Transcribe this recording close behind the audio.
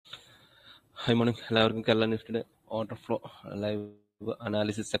Hi morning. എല്ലാവർക്കും Keralanifty order flow live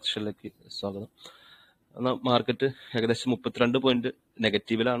analysis സെക്ഷനിലേക്ക് സ്വാഗതം. മാർക്കറ്റ് ഏകദേശം 32 പോയിന്റ്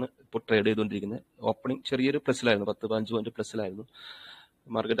നെഗറ്റീവിലാണ് ഇപ്പോൾ ട്രേഡ് ചെയ്തുകൊണ്ടിരിക്കുന്നത്. ഓപ്പണിംഗ് ചെറിയൊരു പ്ലസിലായിരുന്നു, 10-15 പോയിന്റ് പ്ലസിലായിരുന്നു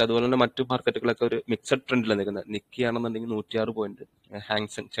മാർക്കറ്റ്. അതുപോലെ തന്നെ മറ്റു മാർക്കറ്റുകളൊക്കെ ഒരു മിക്സഡ് ട്രെൻഡിലാണ് നിൽക്കുന്നത്. നിക്കി ആണെന്നുണ്ടെങ്കിൽ 106 പോയിന്റ്,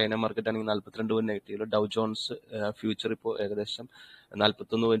 ഹാങ്സെങ് ചൈന മാർക്കറ്റ് ആണെങ്കിൽ 42 പോയിന്റ് നെഗറ്റീവില്, ഡൗ ജോൺസ് ഫ്യൂച്ചർ ഇപ്പോൾ ഏകദേശം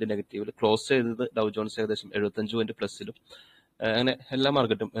 41 പോയിന്റ് നെഗറ്റീവില് ക്ലോസ് ചെയ്തത്. ഡൗ ജോൺസ് ഏകദേശം 75 പോയിന്റ് പ്ലസിലും. അങ്ങനെ എല്ലാ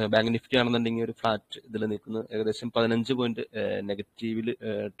മാർക്കറ്റും ബാങ്ക് നിഫ്റ്റി ആണെന്നുണ്ടെങ്കിൽ ഒരു ഫ്ലാറ്റ് ഇതിൽ നിൽക്കുന്നു, ഏകദേശം 15 പോയിന്റ് നെഗറ്റീവിൽ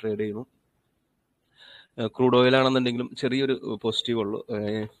ട്രേഡ് ചെയ്യുന്നു. ക്രൂഡ് ഓയിൽ ആണെന്നുണ്ടെങ്കിലും ചെറിയൊരു പോസിറ്റീവ് ഉള്ളൂ.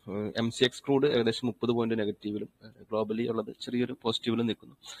 MCX ക്രൂഡ് ഏകദേശം 30 പോയിന്റ് നെഗറ്റീവിലും, ഗ്ലോബലി ഉള്ളത് ചെറിയൊരു പോസിറ്റീവിലും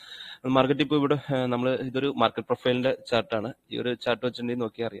നിൽക്കുന്നു. മാർക്കറ്റ് ഇപ്പോൾ ഇവിടെ നമ്മൾ ഇതൊരു മാർക്കറ്റ് പ്രൊഫൈലിന്റെ ചാർട്ടാണ്. ഈ ഒരു ചാർട്ട് വെച്ചിട്ടുണ്ടെങ്കിൽ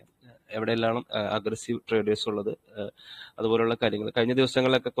നോക്കിയാൽ അറിയാം എവിടെയെല്ലാം അഗ്രസീവ് ട്രേഡേഴ്സ് ഉള്ളത്, അതുപോലുള്ള കാര്യങ്ങൾ. കഴിഞ്ഞ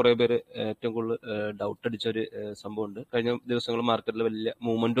ദിവസങ്ങളിലൊക്കെ കുറെ പേര് ഏറ്റവും കൂടുതൽ ഡൗട്ട് അടിച്ച ഒരു സംഭവമുണ്ട്. കഴിഞ്ഞ ദിവസങ്ങൾ മാർക്കറ്റിൽ വലിയ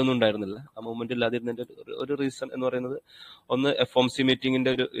മൂവ്മെന്റ് ഒന്നും ഉണ്ടായിരുന്നില്ല. ആ മൂവ്മെന്റ് ഇല്ലാതിരുന്നതിന്റെ ഒരു റീസൺ എന്ന് പറയുന്നത് ഒന്ന് FOMC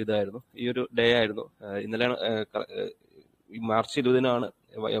മീറ്റിംഗിന്റെ ഒരു ഇതായിരുന്നു, ഈ ഒരു ഡേ ആയിരുന്നു. ഇന്നലെയാണ് മാർച്ച് 20-നാണ്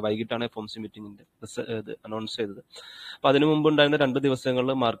വൈകിട്ടാണ് FOMC മീറ്റിംഗിന്റെ ഇത് അനൗൺസ് ചെയ്തത്. അപ്പൊ അതിനു മുമ്പ് ഉണ്ടായിരുന്ന 2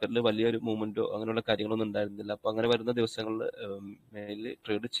 ദിവസങ്ങളിൽ മാർക്കറ്റിൽ വലിയൊരു മൂവ്മെന്റോ അങ്ങനെയുള്ള കാര്യങ്ങളൊന്നും ഉണ്ടായിരുന്നില്ല. അപ്പൊ അങ്ങനെ വരുന്ന ദിവസങ്ങളിൽ മെയിൻലി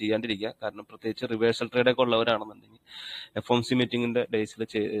ട്രേഡ് ചെയ്യാണ്ടിരിക്കുക. കാരണം പ്രത്യേകിച്ച് റിവേഴ്സൽ ട്രേഡ് ഒക്കെ ഉള്ളവരാണെന്നുണ്ടെങ്കിൽ FOMC മീറ്റിംഗിന്റെ ഡേയ്സിൽ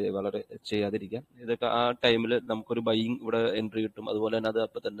വളരെ ചെയ്യാതിരിക്കുക. ഇതൊക്കെ ആ ടൈമിൽ നമുക്കൊരു ബൈയിങ് ഇവിടെ എൻട്രി കിട്ടും, അതുപോലെ തന്നെ അത്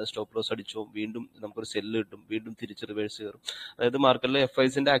അപ്പൊ തന്നെ സ്റ്റോപ്പ് ലോസ് അടിച്ചു വീണ്ടും നമുക്കൊരു സെല്ല് കിട്ടും, വീണ്ടും തിരിച്ച് റിവേഴ്സ് കയറും. അതായത് മാർക്കറ്റിലെ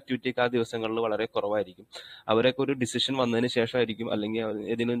FIസിന്റെ ആക്ടിവിറ്റി ഒക്കെ ആ ദിവസങ്ങളിൽ വളരെ കുറവായിരിക്കും. അവരൊക്കെ ഒരു ഡിസിഷൻ വന്നതിന് ശേഷമായിരിക്കും, അല്ലെങ്കിൽ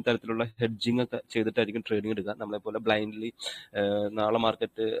ഏതെങ്കിലും തരത്തിലുള്ള ഹെഡ്ജിങ് ഒക്കെ ചെയ്തിട്ടായിരിക്കും ട്രേഡിംഗ് എടുക്കുക. നമ്മളെപ്പോലെ ബ്ലൈൻഡ്ലി നാളെ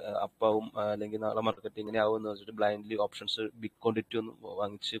മാർക്കറ്റ് അപ്പാവും അല്ലെങ്കിൽ നാളെ മാർക്കറ്റ് ഇങ്ങനെ ആവും എന്ന് വെച്ചിട്ട് ബ്ലൈൻഡ്ലി ഓപ്ഷൻസ് ബിഗ് ക്വാണ്ടിറ്റി ഒന്നും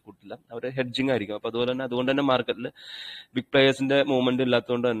വാങ്ങിച്ച് കൂട്ടില്ല. അവർ ഹെഡ്ജിങ് ആയിരിക്കും. അപ്പൊ അതുകൊണ്ട് തന്നെ മാർക്കറ്റിൽ ബിഗ് പ്ലേയേഴ്സിന്റെ മൂവ്മെന്റ്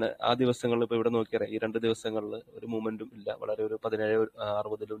ഇല്ലാത്തതുകൊണ്ട് തന്നെ ആ ദിവസങ്ങളിൽ ഇപ്പൊ ഇവിടെ നോക്കിയാൽ ഈ 2 ദിവസങ്ങളിൽ ഒരു മൂവ്മെന്റും ഇല്ല. വളരെ ഒരു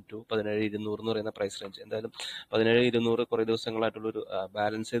 1760 ടു 1720 എന്ന് പറയുന്ന പ്രൈസ് റേഞ്ച്. എന്തായാലും 1720 കുറെ ദിവസങ്ങളായിട്ടുള്ള ഒരു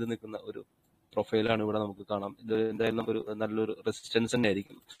ബാലൻസ് ചെയ്ത് നിൽക്കുന്ന ഒരു പ്രൊഫൈലാണ് ഇവിടെ നമുക്ക് കാണാം. ഇത് എന്തായാലും ഒരു നല്ലൊരു റെസിസ്റ്റൻസ് തന്നെ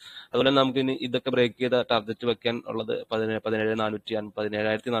ആയിരിക്കും. അതുപോലെ നമുക്ക് ഇനി ഇതൊക്കെ ബ്രേക്ക് ചെയ്ത ടാർഗറ്റ് വെക്കാൻ ഉള്ളത്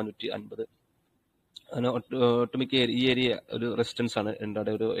 17,450. അങ്ങനെ ഒട്ടുമിക്ക ഈ ഏരിയ ഒരു റെസിസ്റ്റൻസ് ആണ്. എന്താ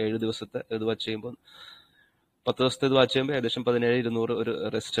ഒരു 7 ദിവസത്തെ ഇത് വാച്ച് ചെയ്യുമ്പോൾ, 10 ദിവസത്തെ ഇത് വാച്ച് ചെയ്യുമ്പോൾ ഏകദേശം 17,200 ഒരു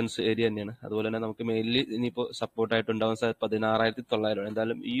റെസിസ്റ്റൻസ് ഏരിയ തന്നെയാണ്. അതുപോലെ തന്നെ നമുക്ക് മെയിൻലി ഇനിയിപ്പോൾ സപ്പോർട്ടായിട്ട് ഉണ്ടാവാൻ 16,900.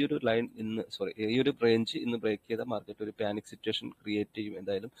 എന്തായാലും ഈ ഒരു ലൈൻ ഈ ഒരു റേഞ്ച് ഇന്ന് ബ്രേക്ക് ചെയ്ത മാർക്കറ്റ് ഒരു പാനിക് സിറ്റുവേഷൻ ക്രിയേറ്റ് ചെയ്യും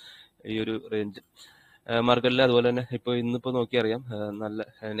എന്തായാലും ഈ ഒരു റേഞ്ച് മാർക്കറ്റിൽ. അതുപോലെ തന്നെ ഇപ്പോൾ ഇന്നിപ്പോൾ നോക്കിയറിയാം നല്ല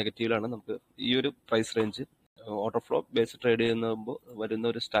നെഗറ്റീവിലാണ്. നമുക്ക് ഈ ഒരു price range order flow base trade ചെയ്യുമ്പോൾ വരുന്ന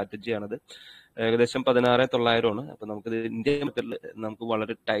ഒരു സ്ട്രാറ്റജിയാണത്. ഏകദേശം 16,900 ആണ്. അപ്പൊ നമുക്കിത് ഇന്ത്യൻ മാർക്കറ്റിൽ നമുക്ക്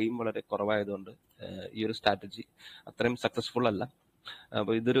വളരെ കുറവായതുകൊണ്ട് ഈ ഒരു സ്ട്രാറ്റജി അത്രയും സക്സസ്ഫുൾ അല്ല.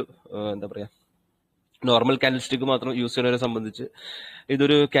 അപ്പൊ ഇതൊരു എന്താ പറയാ നോർമൽ ക്യാൻഡിൽ സ്റ്റിക്ക് മാത്രം യൂസ് ചെയ്യുന്നവരെ സംബന്ധിച്ച്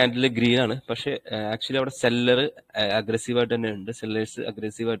ഇതൊരു ക്യാൻഡിൽ ഗ്രീൻ ആണ്. പക്ഷെ ആക്ച്വലി അവിടെ സെല്ലർ അഗ്രസീവായിട്ട് തന്നെ ഉണ്ട്, സെല്ലേഴ്സ്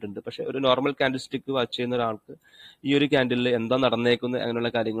അഗ്രസീവായിട്ടുണ്ട്. പക്ഷെ ഒരു നോർമൽ ക്യാൻഡിൽ സ്റ്റിക്ക് വാച്ച് ചെയ്യുന്ന ഒരാൾക്ക് ഈ ഒരു ക്യാൻഡിലിൽ എന്താ നടന്നേക്കുന്നത്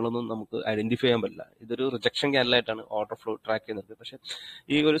അങ്ങനെയുള്ള കാര്യങ്ങളൊന്നും നമുക്ക് ഐഡന്റിഫൈ ചെയ്യാൻ പറ്റില്ല. ഇതൊരു റിജക്ഷൻ ക്യാൻഡിലായിട്ടാണ് ഓർഡർ ഫ്ലോ ട്രാക്ക് ചെയ്യുന്നത്. പക്ഷെ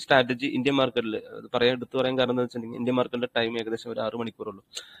ഈ ഒരു സ്ട്രാറ്റജി ഇന്ത്യൻ മാർക്കറ്റിൽ എടുത്തു പറയാൻ കാരണം എന്താ വെച്ചിട്ടുണ്ടെങ്കിൽ ഇന്ത്യൻ മാർക്കറ്റിന്റെ ടൈം ഏകദേശം ഒരു 6 മണിക്കൂറുള്ളൂ.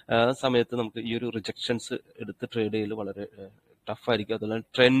 ആ സമയത്ത് നമുക്ക് ഈ ഒരു റിജക്ഷൻസ് എടുത്ത് ട്രേഡ് ചെയ്യൽ വളരെ ടഫായിരിക്കും. അതുപോലെ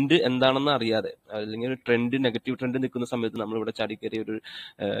ട്രെൻഡ് എന്താണെന്ന് അറിയാതെ, അല്ലെങ്കിൽ ഒരു ട്രെൻഡ് നെഗറ്റീവ് ട്രെൻഡ് നിൽക്കുന്ന സമയത്ത് നമ്മളിവിടെ ചാടിക്കയറി ഒരു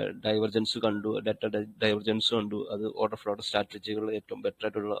ഡൈവർജൻസ് കണ്ടു, ഡാറ്റ ഡൈവർജൻസ് കണ്ടു, അത് ഓർഡർ ഫ്ലോയുടെ സ്ട്രാറ്റജികൾ ഏറ്റവും ബെറ്റർ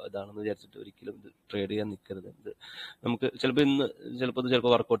ആയിട്ടുള്ള ഇതാണെന്ന് വിചാരിച്ചിട്ട് ഒരിക്കലും ഇത് ട്രേഡ് ചെയ്യാൻ നിൽക്കരുത്. ഇത് നമുക്ക്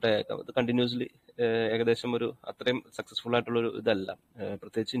ചിലപ്പോൾ വർക്കൗട്ട് ആയേക്കാം. ഇത് കണ്ടിന്യൂസ്ലി ഏകദേശം ഒരു അത്രയും സക്സസ്ഫുൾ ആയിട്ടുള്ള ഒരു ഇതല്ല.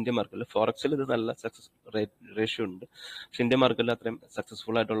 പ്രത്യേകിച്ച് ഇന്ത്യൻ മാർക്കറ്റിൽ. ഫോറക്സിൽ ഇത് നല്ല സക്സസ് റേഷ്യോ ഉണ്ട്, പക്ഷെ ഇന്ത്യൻ മാർക്കറ്റിൽ അത്രയും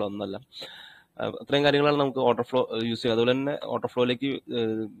സക്സസ്ഫുൾ ആയിട്ടുള്ള ഒന്നല്ല. അത്രയും കാര്യങ്ങളാണ് നമുക്ക് ഓർഡർ ഫ്ലോ യൂസ് ചെയ്യുക. അതുപോലെ തന്നെ ഓർഡർ ഫ്ലോയിലേക്ക്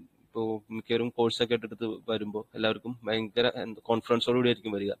ഇപ്പോൾ മിക്കവരും കോഴ്സൊക്കെ എടുത്ത് വരുമ്പോൾ എല്ലാവർക്കും ഭയങ്കര കോൺഫിഡൻസോടുകൂടി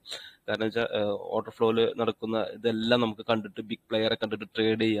ആയിരിക്കും വരിക. കാരണം വെച്ചാൽ ഓർഡർ ഫ്ലോയിൽ നടക്കുന്ന ഇതെല്ലാം നമുക്ക് കണ്ടിട്ട് ബിഗ് പ്ലെയറെ കണ്ടിട്ട്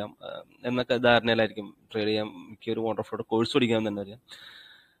ട്രേഡ് ചെയ്യാം എന്നൊക്കെ ധാരണയിലായിരിക്കും ട്രേഡ് ചെയ്യാം. മിക്കവരും ഓർഡർ ഫ്ലോയുടെ കോഴ്സ് പഠിക്കാൻ തന്നെ അറിയാം.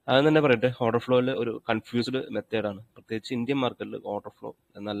 അത് തന്നെ പറയട്ടെ, ഓർഡർ ഫ്ലോയിൽ ഒരു കൺഫ്യൂസ്ഡ് മെത്തേഡാണ്. പ്രത്യേകിച്ച് ഇന്ത്യൻ മാർക്കറ്റിൽ ഓർഡർ ഫ്ലോ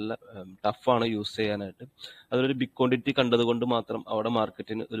നല്ല ടഫാണ് യൂസ് ചെയ്യാനായിട്ട്. അതൊരു ബിഗ് ക്വാണ്ടിറ്റി കണ്ടത് കൊണ്ട് മാത്രം അവിടെ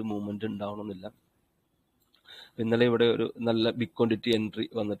മാർക്കറ്റിന് ഒരു മൂവ്മെന്റ് ഉണ്ടാവണമെന്നില്ല. ഇന്നലെ ഇവിടെ ഒരു നല്ല ബിഗ് ക്വാണ്ടിറ്റി എൻട്രി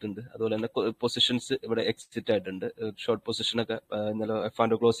വന്നിട്ടുണ്ട്. അതുപോലെ തന്നെ പൊസിഷൻസ് ഇവിടെ എക്സിറ്റ് ആയിട്ടുണ്ട്. ഷോർട്ട് പൊസിഷനൊക്കെ ഇന്നലെ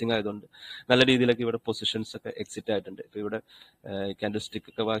ഫാൻഡോ ക്ലോസിംഗ് ആയതുകൊണ്ട് നല്ല രീതിയിലൊക്കെ ഇവിടെ പൊസിഷൻസ് ഒക്കെ എക്സിറ്റ് ആയിട്ടുണ്ട്. ഇപ്പൊ ഇവിടെ ക്യാൻഡിൽ സ്റ്റിക്ക്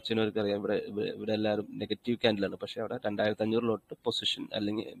ഒക്കെ വാച്ച് ചെയ്യുന്നവർക്ക് അറിയാം, ഇവിടെ എല്ലാവരും നെഗറ്റീവ് ക്യാൻഡിലാണ്. പക്ഷെ അവിടെ 2,500 പൊസിഷൻ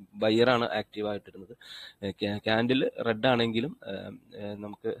അല്ലെങ്കിൽ ബയറാണ് ആക്റ്റീവ് ആയിട്ടിരുന്നത്. ക്യാൻഡിൽ റെഡ് ആണെങ്കിലും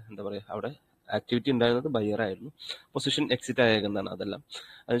നമുക്ക് എന്താ പറയാ അവിടെ ആക്ടിവിറ്റി ഉണ്ടായിരുന്നത് ബയറായിരുന്നു. പൊസിഷൻ എക്സിറ്റ് ആയേക്കുന്നതാണ് അതെല്ലാം.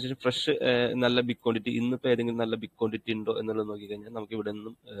 അതിനുശേഷം ഫ്രഷ് നല്ല ബിഗ് ക്വാണ്ടിറ്റി ഇന്നിപ്പോൾ ഏതെങ്കിലും നല്ല ബിഗ് ക്വാണ്ടിറ്റി ഉണ്ടോ എന്നുള്ളത് നോക്കിക്കഴിഞ്ഞാൽ നമുക്ക് ഇവിടെ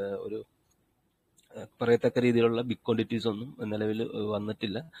നിന്നും ഒരു പറയത്തക്ക രീതിയിലുള്ള ബിഗ് ക്വാണ്ടിറ്റീസ് ഒന്നും നിലവിൽ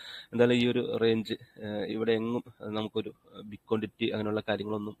വന്നിട്ടില്ല. എന്തായാലും ഈ ഒരു റേഞ്ച് ഇവിടെ എങ്ങും നമുക്കൊരു ബിഗ് ക്വാണ്ടിറ്റി അങ്ങനെയുള്ള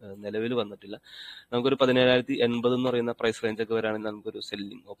കാര്യങ്ങളൊന്നും നിലവിൽ വന്നിട്ടില്ല. നമുക്കൊരു 17,080 എന്ന് പറയുന്ന പ്രൈസ് റേഞ്ച് ഒക്കെ വരാണെങ്കിൽ നമുക്കൊരു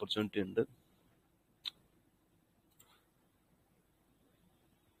സെല്ലിംഗ് ഓപ്പർച്യൂണിറ്റി ഉണ്ട്.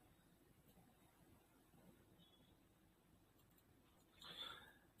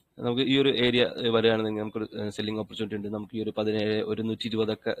 നമുക്ക് ഈ ഒരു ഏരിയ വരികയാണെന്നെങ്കിൽ നമുക്കൊരു സെല്ലിംഗ് ഓപ്പർച്യൂണിറ്റി ഉണ്ട്. നമുക്ക് ഈ ഒരു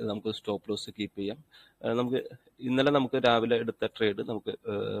 17,120 ഒക്കെ നമുക്ക് സ്റ്റോപ്പ് ലോസ് കീപ്പ് ചെയ്യാം. നമുക്ക് ഇന്നലെ നമുക്ക് രാവിലെ എടുത്ത ട്രേഡ് നമുക്ക്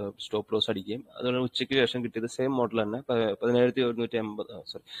സ്റ്റോപ്പ് ലോസ് അടിക്കുകയും അതുപോലെ ഉച്ചയ്ക്ക് ശേഷം കിട്ടിയത് സെയിം മോഡൽ തന്നെ 17,180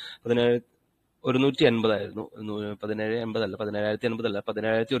 സോറി 17,180 ആയിരുന്നു. 17,80 അല്ല 17,080 അല്ല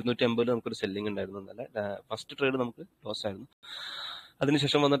 17,180 നമുക്കൊരു സെല്ലിംഗ് ഉണ്ടായിരുന്നു ഇന്നലെ. ഫസ്റ്റ് ട്രേഡ് നമുക്ക് ലോസ് ആയിരുന്നു.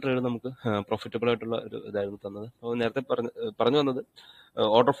 അതിനുശേഷം വന്ന ട്രേഡ് നമുക്ക് പ്രോഫിറ്റബിൾ ആയിട്ടുള്ള ഒരു ഇതായിരുന്നു തന്നത്. അപ്പോൾ നേരത്തെ പറഞ്ഞു വന്നത്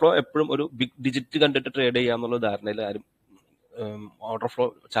ഓർഡർ ഫ്ലോ എപ്പോഴും ഒരു ബിഗ് ഡിജിറ്റ് കണ്ടിട്ട് ട്രേഡ് ചെയ്യാന്നുള്ള ധാരണയിൽ ആരും ഓർഡർ ഫ്ലോ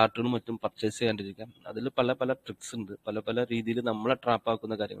ചാർട്ടുകളും മറ്റും പർച്ചേസ് ചെയ്യാണ്ടിരിക്കാം. അതിൽ പല പല ട്രിക്സ് ഉണ്ട്, പല പല രീതിയിൽ നമ്മളെ ട്രാപ്പ്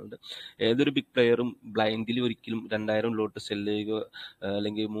ആക്കുന്ന കാര്യങ്ങളുണ്ട്. ഏതൊരു ബിഗ് പ്ലെയറും ബ്ലൈൻഡിൽ ഒരിക്കലും 2,000 ലോട്ട് സെല് ചെയ്യുകയോ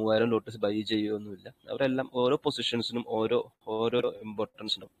അല്ലെങ്കിൽ 3,000 ലോട്ട് ബൈ ചെയ്യുകയോ ഒന്നുമില്ല. അവരെല്ലാം ഓരോ പൊസിഷൻസിനും ഓരോ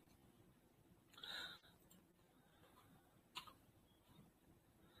ഇമ്പോർട്ടൻസ് ഉണ്ട്.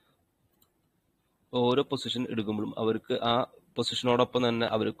 ഓരോ പൊസിഷൻ എടുക്കുമ്പോഴും അവർക്ക് ആ പൊസിഷനോടൊപ്പം തന്നെ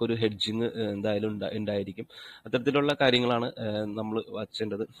അവർക്കൊരു ഹെഡ്ജിങ് എന്തായാലും ഉണ്ടായിരിക്കും. അത്തരത്തിലുള്ള കാര്യങ്ങളാണ് നമ്മൾ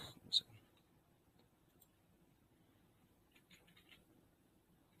വച്ചേണ്ടത്.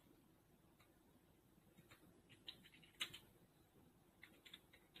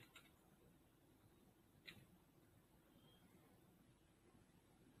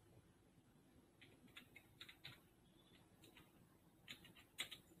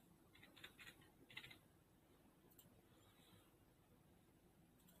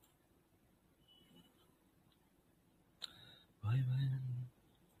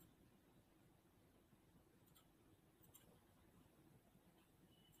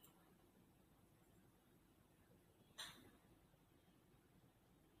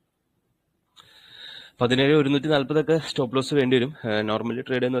 പതിനേഴ് 140 സ്റ്റോപ്പ് ലോസ് വേണ്ടി വരും. നോർമലി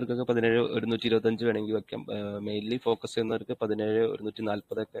ട്രേഡ് ചെയ്യുന്നവർക്കൊക്കെ 17,125 വേണമെങ്കിൽ വെക്കാം. മെയിൻലി ഫോക്കസ് ചെയ്യുന്നവർക്ക്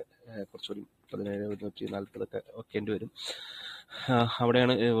 17,140 കുറച്ചുകൂടി 17,140 വെക്കേണ്ടി വരും.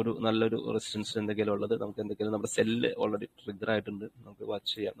 അവിടെയാണ് ഒരു നല്ലൊരു റെസിസ്റ്റൻസ് എന്തെങ്കിലും ഉള്ളത്. നമുക്ക് എന്തെങ്കിലും നമ്മുടെ സെല്ല് ഓൾറെഡി ട്രിഗർ ആയിട്ടുണ്ട്, നമുക്ക്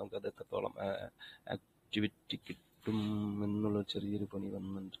വാച്ച് ചെയ്യാം. നമുക്ക് അത് എത്രത്തോളം ആക്ടിവിറ്റി കിട്ടും എന്നുള്ള ചെറിയൊരു പണി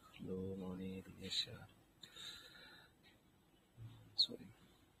വന്നിട്ടുണ്ട്. സോറി,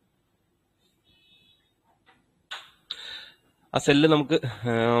 ആ സെല്ല് നമുക്ക്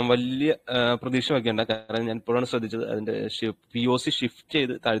വലിയ പ്രതീക്ഷ വെക്കേണ്ട. കാരണം ഞാൻ ഇപ്പോഴാണ് ശ്രദ്ധിച്ചത് അതിന്റെ POC ഷിഫ്റ്റ്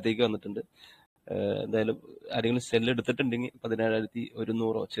ചെയ്ത് താഴത്തേക്ക് വന്നിട്ടുണ്ട്. എന്തായാലും ആരെങ്കിലും സെല്ല് എടുത്തിട്ടുണ്ടെങ്കിൽ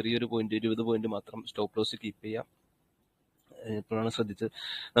 17,100 ചെറിയൊരു പോയിന്റ് 20 പോയിന്റ് മാത്രം സ്റ്റോപ്പ് ലോസ് കീപ്പ് ചെയ്യാം. ഇപ്പോഴാണ് ശ്രദ്ധിച്ചത്.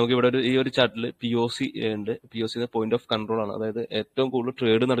 നമുക്ക് ഇവിടെ ഈ ഒരു ചാർട്ടിൽ POC ഉണ്ട്. POC പോയിന്റ് ഓഫ് കൺട്രോൾ ആണ്. അതായത് ഏറ്റവും കൂടുതൽ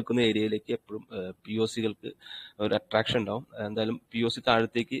ട്രേഡ് നടക്കുന്ന ഏരിയയിലേക്ക് എപ്പോഴും POCകൾക്ക് ഒരു അട്രാക്ഷൻ ഉണ്ടാവും. എന്തായാലും POC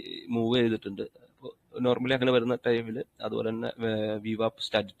താഴത്തേക്ക് മൂവ് ചെയ്തിട്ടുണ്ട്. നോർമലി അങ്ങനെ വരുന്ന ടൈമിൽ അതുപോലെ തന്നെ വിവാപ്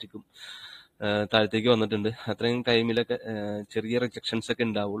സ്റ്റാറ്റിസ്റ്റിക്കും താഴത്തേക്ക് വന്നിട്ടുണ്ട്. അത്രയും ടൈമിലൊക്കെ ചെറിയ റിജക്ഷൻസ് ഒക്കെ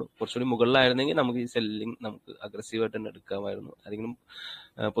ഉണ്ടാവുള്ളൂ. കുറച്ചുകൂടി മുകളിലായിരുന്നെങ്കിൽ നമുക്ക് ഈ സെല്ലിംഗ് നമുക്ക് അഗ്രസീവായിട്ട് തന്നെ എടുക്കാമായിരുന്നു. ആരെങ്കിലും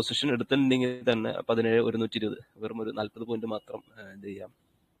പൊസിഷൻ എടുത്തിട്ടുണ്ടെങ്കിൽ തന്നെ 17,120 വെറും ഒരു 40 പോയിന്റ് മാത്രം ഇത് ചെയ്യാം.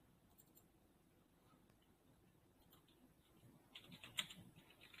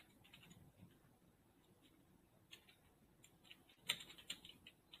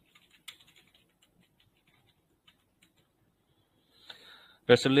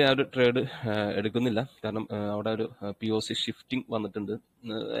 പേഴ്സണലി ആ ഒരു ട്രേഡ് എടുക്കുന്നില്ല. കാരണം അവിടെ ഒരു POC ഷിഫ്റ്റിംഗ് വന്നിട്ടുണ്ട്.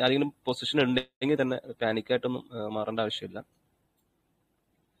 ആരെങ്കിലും പൊസിഷൻ ഉണ്ടെങ്കിൽ തന്നെ പാനിക്കായിട്ടൊന്നും മാറേണ്ട ആവശ്യമില്ല.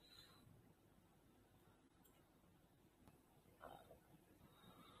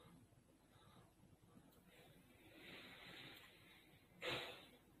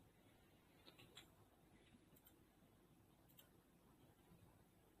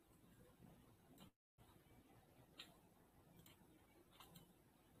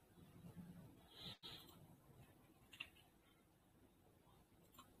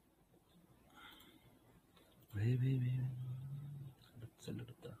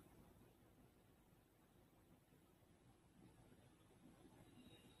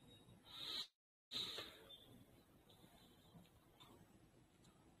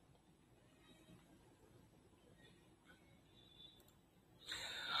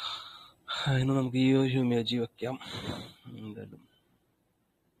 ഇന്ന് നമുക്ക് ഈ ഒരു ഇമേജ് വെക്കാം. എന്തായാലും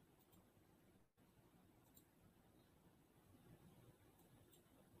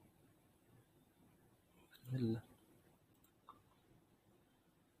ഇല്ല,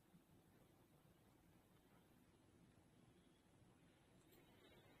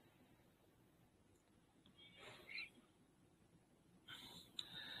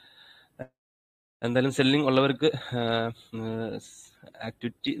 എന്തായാലും സെല്ലിംഗ് ഉള്ളവർക്ക്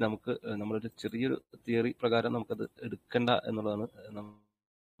ആക്ടിവിറ്റി നമുക്ക് നമ്മളൊരു ചെറിയൊരു തിയറി പ്രകാരം നമുക്കത് എടുക്കണ്ട എന്നുള്ളതാണ്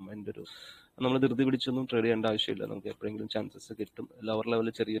എൻ്റെ ഒരു നമ്മൾ ധൃതി പിടിച്ചൊന്നും ട്രേഡ് ചെയ്യേണ്ട ആവശ്യമില്ല. നമുക്ക് എപ്പോഴെങ്കിലും ചാൻസസ് കിട്ടും. ലോവർ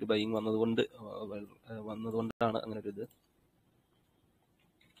ലെവലിൽ ചെറിയൊരു ബൈയിങ് വന്നതുകൊണ്ടാണ് അങ്ങനെ ഒരു ഇത്.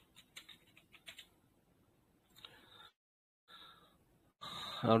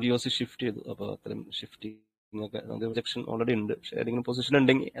 VOC ഷിഫ്റ്റ് ചെയ്തു. അപ്പോൾ അത്രയും ഷിഫ്റ്റിംഗ് ഒക്കെ നമുക്ക് റിജക്ഷൻ ഓൾറെഡി ഉണ്ട്. പക്ഷേ ഏതെങ്കിലും പൊസിഷൻ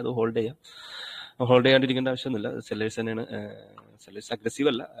ഉണ്ടെങ്കിൽ അത് ഹോൾഡ് ചെയ്യാം. ഹോൾഡ് ചെയ്യാണ്ടിരിക്കേണ്ട ആവശ്യമൊന്നുമില്ല. സെല്ലേഴ്സ് തന്നെയാണ്. സെല്ലേഴ്സ് അഗ്രസീവ്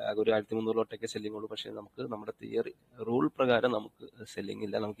അല്ല. ആകെ ഒരു 1300 ലോട്ടൊക്കെ സെല്ലിംഗ് ഉള്ളൂ. പക്ഷേ നമുക്ക് നമ്മുടെ തിയറി റൂൾ പ്രകാരം നമുക്ക് സെല്ലിംഗ്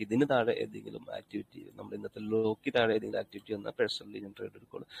ഇല്ല. നമുക്ക് ഇതിന് താഴെ ഏതെങ്കിലും ആക്ടിവിറ്റി, നമ്മുടെ ഇന്നത്തെ ലോക്ക് താഴെ ഏതെങ്കിലും ആക്ടിവിറ്റി വന്നാൽ പേഴ്സണലി ഞാൻ ട്രേഡ്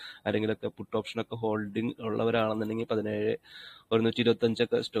എടുക്കുള്ളൂ. ആരെങ്കിലുമൊക്കെ പുട്ട് ഓപ്ഷനൊക്കെ ഹോൾഡിംഗ് ഉള്ളവരാണെന്നുണ്ടെങ്കിൽ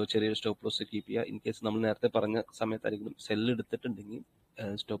 17,125 ചെറിയൊരു സ്റ്റോപ്പ് ലോസ് കീപ്പ് ചെയ്യുക. ഇൻ കേസ് നമ്മൾ നേരത്തെ പറഞ്ഞ സമയത്തായിരിക്കും സെല്ല് എടുത്തിട്ടുണ്ടെങ്കിൽ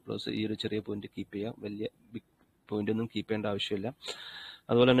സ്റ്റോപ്പ് ലോസ് ഈ ഒരു ചെറിയ പോയിന്റ് കീപ്പ് ചെയ്യുക. വലിയ ബിഗ് പോയിന്റ് ഒന്നും കീപ്പ് ചെയ്യേണ്ട ആവശ്യമില്ല.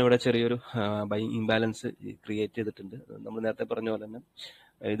 അതുപോലെ തന്നെ ഇവിടെ ചെറിയൊരു ബൈയിങ് ഇംബാലൻസ് ക്രിയേറ്റ് ചെയ്തിട്ടുണ്ട്. നമ്മൾ നേരത്തെ പറഞ്ഞ പോലെ തന്നെ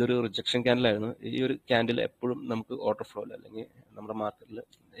ഇതൊരു റിജക്ഷൻ ക്യാൻഡിലായിരുന്നു. ഈ ഒരു ക്യാൻഡിൽ എപ്പോഴും നമുക്ക് ഓർഡർ ഫ്ലോയിൽ അല്ലെങ്കിൽ നമ്മുടെ മാർക്കറ്റിൽ,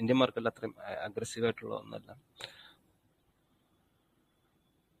 ഇന്ത്യൻ മാർക്കറ്റിൽ അത്രയും അഗ്രസീവ് ആയിട്ടുള്ള ഒന്നല്ല.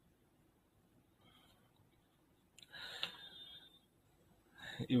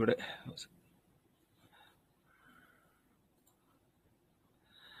 ഇവിടെ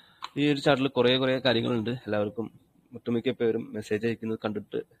ഈ ഒരു ചാർട്ടിൽ കുറേ കാര്യങ്ങളുണ്ട്. എല്ലാവർക്കും ഒട്ടുമിക്ക പേരും മെസ്സേജ് അയക്കുന്നത്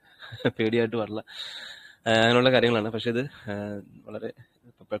കണ്ടിട്ട് പേടിയായിട്ട് പാടില്ല, അങ്ങനെയുള്ള കാര്യങ്ങളാണ്. പക്ഷെ ഇത് വളരെ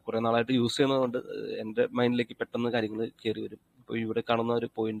കുറെ നാളായിട്ട് യൂസ് ചെയ്യുന്നതുകൊണ്ട് എൻ്റെ മൈൻഡിലേക്ക് പെട്ടെന്ന് കാര്യങ്ങൾ കയറി വരും. ഇപ്പോൾ ഇവിടെ കാണുന്ന ഒരു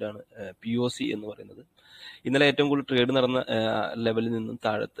പോയിന്റാണ് POC എന്ന് പറയുന്നത്. ഇന്നലെ ഏറ്റവും കൂടുതൽ ട്രേഡ് നടന്ന ലെവലിൽ നിന്നും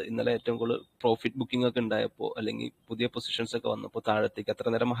താഴത്ത്, ഇന്നലെ ഏറ്റവും കൂടുതൽ പ്രോഫിറ്റ് ബുക്കിംഗ് ഒക്കെ ഉണ്ടായപ്പോൾ അല്ലെങ്കിൽ പുതിയ പൊസിഷൻസ് ഒക്കെ വന്നപ്പോൾ താഴത്തേക്ക്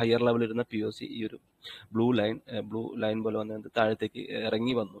അത്ര നേരം ഹയർ ലെവലിൽ ഇരുന്ന POC ഈ ഒരു ബ്ലൂ ലൈൻ പോലെ വന്നത് താഴത്തേക്ക്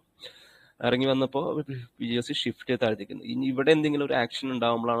ഇറങ്ങി വന്നപ്പോൾ POC ഷിഫ്റ്റ് ചെയ്ത് താഴത്തേക്ക്. ഇനി ഇവിടെ എന്തെങ്കിലും ഒരു ആക്ഷൻ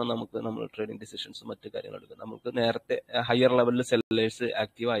ഉണ്ടാകുമ്പോഴാണ് നമ്മൾ ട്രേഡിംഗ് ഡിസിഷൻസും മറ്റു കാര്യങ്ങൾ എടുക്കുന്നത്. നമുക്ക് നേരത്തെ ഹയർ ലെവലിൽ സെല്ലേഴ്സ്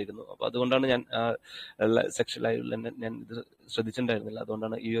ആക്റ്റീവ് ആയിരുന്നു. അപ്പോൾ അതുകൊണ്ടാണ് ഞാൻ സെക്ഷനിലായി തന്നെ ഞാൻ ഇത് ശ്രദ്ധിച്ചിട്ടുണ്ടായിരുന്നില്ല.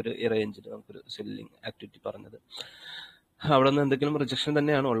 അതുകൊണ്ടാണ് ഈ ഒരു റേഞ്ചിൽ നമുക്കൊരു സെല്ലിംഗ് ആക്ടിവിറ്റി പറഞ്ഞത്. അവിടെ നിന്ന് എന്തെങ്കിലും റിജക്ഷൻ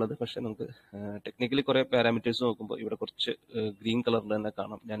തന്നെയാണ് ഉള്ളത്. പക്ഷെ നമുക്ക് ടെക്നിക്കലി കുറെ പാരാമീറ്റേഴ്സ് നോക്കുമ്പോൾ ഇവിടെ കുറച്ച് ഗ്രീൻ കളറിൽ തന്നെ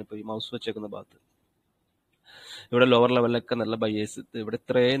കാണാം. ഞാനിപ്പോൾ ഈ മൗസ് വെച്ചേക്കുന്ന ഭാഗത്ത് ഇവിടെ ലോവർ ലെവലിലൊക്കെ നല്ല ബയേഴ്സ്, ഇവിടെ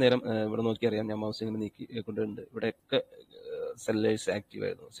ഇത്രയും നേരം ഇവിടെ നോക്കി അറിയാം, ഞാൻ മൗസ് ഇങ്ങനെ നീക്കി കൊണ്ടുണ്ട്. ഇവിടെയൊക്കെ സെല്ലേഴ്സ് ആക്റ്റീവ്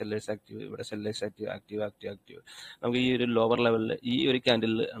ആയിരുന്നു. ഇവിടെ സെല്ലേഴ്സ് ആക്റ്റീവ്. നമുക്ക് ഈ ഒരു ലോവർ ലെവലിൽ ഈ ഒരു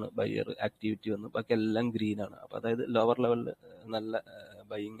ക്യാൻഡിലിൽ ആണ് ബയർ ആക്ടിവിറ്റി വന്നു. ബാക്കി എല്ലാം ഗ്രീൻ ആണ്. അപ്പോൾ അതായത് ലോവർ ലെവലിൽ നല്ല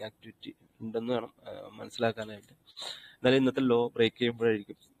ബൈയിങ് ആക്ടിവിറ്റി ഉണ്ടെന്ന് വേണം മനസ്സിലാക്കാനായിട്ട്. എന്നാലും ഇന്നത്തെ ലോ ബ്രേക്ക്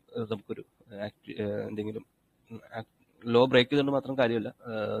ചെയ്യുമ്പോഴായിരിക്കും നമുക്കൊരു എന്തെങ്കിലും ലോ ബ്രേക്ക് ചെയ്തുകൊണ്ട് മാത്രം കാര്യമില്ല.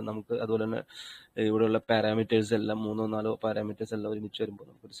 നമുക്ക് അതുപോലെ തന്നെ ഇവിടെയുള്ള പാരാമീറ്റേഴ്സ് എല്ലാം 3-4 പാരാമീറ്റേഴ്സ് എല്ലാം ഒരുമിച്ച് വരുമ്പോൾ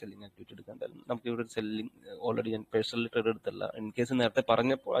നമുക്കൊരു സെല്ലിംഗ് ആക്ടിവിറ്റി എടുക്കാൻ പറ്റും. നമുക്ക് ഇവിടെ ഒരു സെല്ലിംഗ് ഓൾറെഡി ഞാൻ പേഴ്സണലി ട്രേഡ് എടുത്തല്ല. ഇൻ കേസ് നേരത്തെ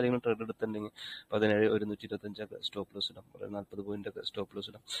പറഞ്ഞപ്പോൾ അധികം ട്രേഡ് എടുത്തിട്ടുണ്ടെങ്കിൽ 17,125 സ്റ്റോപ്പ് ലോസ് ഇടാം, 40 പോയിന്റ് സ്റ്റോപ്പ് ലോസ്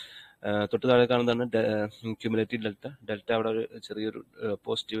ഇടാം. തൊട്ട് താഴെ കാണുന്നതാണ് ക്യുമുലേറ്റീവ് ഡെൽറ്റ. അവിടെ ഒരു ചെറിയൊരു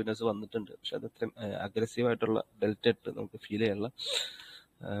പോസിറ്റീവ്നെസ് വന്നിട്ടുണ്ട്. പക്ഷെ അത് അത്രയും അഗ്രസീവ് ആയിട്ടുള്ള ഡെൽറ്റ ഇട്ട് നമുക്ക് ഫീൽ ചെയ്യാനുള്ള.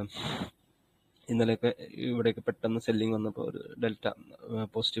 ഇന്നലെയൊക്കെ ഇവിടെയൊക്കെ പെട്ടെന്ന് സെല്ലിംഗ് വന്നപ്പോൾ ഒരു ഡെൽറ്റ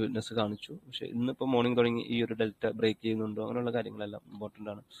പോസിറ്റീവ്നെസ് കാണിച്ചു. പക്ഷെ ഇന്നിപ്പോൾ മോർണിംഗ് തുടങ്ങി ഈ ഒരു ഡെൽറ്റ ബ്രേക്ക് ചെയ്യുന്നുണ്ടോ അങ്ങനെയുള്ള കാര്യങ്ങളെല്ലാം ഇമ്പോർട്ടൻ്റ്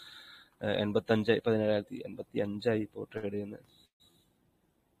ആണ്. 17,85 ഇപ്പോൾ ട്രേഡ് ചെയ്യുന്നത്.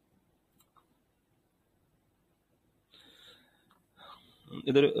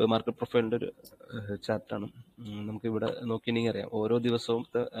 ഇതൊരു മാർക്കറ്റ് പ്രൊഫൈലിൻ്റെ ഒരു ചാർട്ടാണ്. നമുക്ക് ഇവിടെ നോക്കിയിട്ടുണ്ടെങ്കിൽ അറിയാം ഓരോ ദിവസവും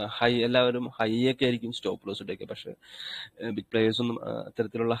എല്ലാവരും ഹൈയൊക്കെ ആയിരിക്കും സ്റ്റോപ്പ് ലോസ് ഇട്ടേക്കുക. പക്ഷേ ബിഗ് പ്ലേയേഴ്സ് ഒന്നും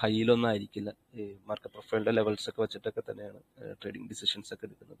അത്തരത്തിലുള്ള ഹൈയിലൊന്നും ആയിരിക്കില്ല. ഈ മാർക്കറ്റ് പ്രൊഫൈലിൻ്റെ ലെവൽസ് ഒക്കെ വെച്ചിട്ടൊക്കെ തന്നെയാണ് ട്രേഡിംഗ് ഡിസിഷൻസ് ഒക്കെ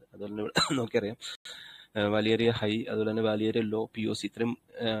എടുക്കുന്നത്. അതുപോലെ തന്നെ ഇവിടെ നോക്കിയറിയാം വലിയ ഹൈ, അതുപോലെ തന്നെ വലിയ ലോ, POC, ഇത്രയും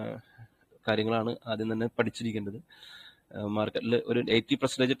കാര്യങ്ങളാണ് ആദ്യം തന്നെ പഠിച്ചിരിക്കേണ്ടത്. മാർക്കറ്റിൽ ഒരു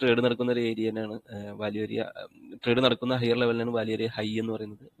 80% ട്രേഡ് നടക്കുന്ന ഒരു ഏരിയ തന്നെയാണ് വാല്യൂരിയ. ട്രേഡ് നടക്കുന്ന ഹയർ ലെവലിലാണ് വാല്യൂരിയ ഹൈ എന്ന്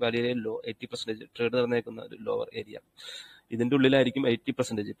പറയുന്നത്. വാല്യൂരിയ ലോ 80% ട്രേഡ് നടന്നേക്കുന്ന ഒരു ലോവർ ഏരിയ. ഇതിന്റെ ഉള്ളിലായിരിക്കും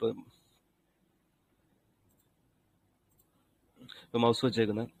 80%. ഇപ്പൊ മൗസ്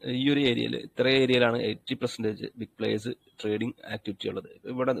വെച്ചേക്കുന്ന ഈ ഒരു ഏരിയയിൽ, ഇത്ര ഏരിയയിലാണ് 80% ബിഗ് പ്ലേയേഴ്സ് ട്രേഡിംഗ് ആക്ടിവിറ്റി ഉള്ളത്.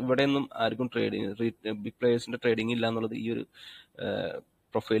 ഇവിടെയൊന്നും ആർക്കും ബിഗ് പ്ലേയേഴ്സിന്റെ ട്രേഡിംഗ് ഇല്ല എന്നുള്ളത് ഈ ഒരു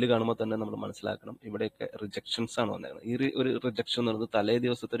പ്രൊഫൈല് കാണുമ്പോൾ തന്നെ നമ്മൾ മനസ്സിലാക്കണം. ഇവിടെയൊക്കെ റിജക്ഷൻസ് ആണ് വന്നേക്കുന്നത്. ഈ ഒരു റിജക്ഷൻ എന്ന് പറയുന്നത് തലേ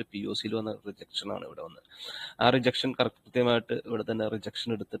ദിവസത്തെ ഒരു POCയിൽ വന്ന റിജക്ഷൻ ആണ് ഇവിടെ വന്നത്. ആ റിജക്ഷൻ കൃത്യമായിട്ട് ഇവിടെ തന്നെ റിജക്ഷൻ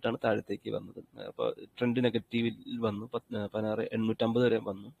എടുത്തിട്ടാണ് താഴത്തേക്ക് വന്നത്. അപ്പോൾ ട്രെൻഡ് നെഗറ്റീവിൽ വന്നു, 16,850 വരെ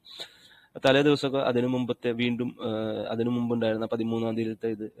വന്നു. തലേ ദിവസമൊക്കെ അതിനു മുമ്പുണ്ടായിരുന്ന 13-ാം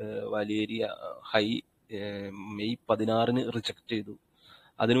തീയതിയിലത്തെ ഇത് വാല്യേരിയ ഹൈ മെയ് 16-ന് റിജക്ട് ചെയ്തു.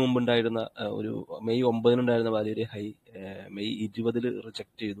 അതിനു മുമ്പുണ്ടായിരുന്ന ഒരു മെയ് 9-നുണ്ടായിരുന്ന വാല്യേരിയ ഹൈ മെയ് 20-ൽ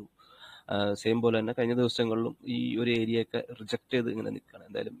റിജക്ട് ചെയ്തു. സെയിം പോലെ തന്നെ കഴിഞ്ഞ ദിവസങ്ങളിലും ഈ ഒരു ഏരിയയൊക്കെ റിജക്ട് ചെയ്ത് ഇങ്ങനെ നിൽക്കുകയാണ്.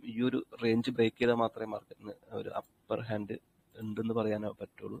 എന്തായാലും ഈ ഒരു റേഞ്ച് ബ്രേക്ക് ചെയ്താൽ മാത്രമേ മാർക്കറ്റിന് ഒരു അപ്പർ ഹാൻഡ് ഉണ്ടെന്ന് പറയാനേ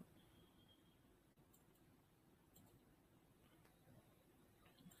പറ്റുള്ളൂ.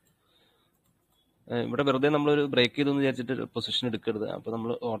 ഇവിടെ വെറുതെ നമ്മളൊരു ബ്രേക്ക് ചെയ്തെന്ന് വിചാരിച്ചിട്ട് പൊസിഷൻ എടുക്കരുത്. അപ്പോൾ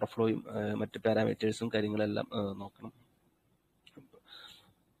നമ്മൾ ഓർഡർ ഫ്ലോയും മറ്റ് പാരാമീറ്റേഴ്സും കാര്യങ്ങളെല്ലാം നോക്കണം.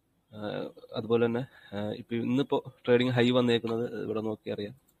 അതുപോലെ തന്നെ ഇപ്പൊ ഇന്നിപ്പോ ട്രേഡിംഗ് ഹൈ വന്നേക്കുന്നത് ഇവിടെ നോക്കി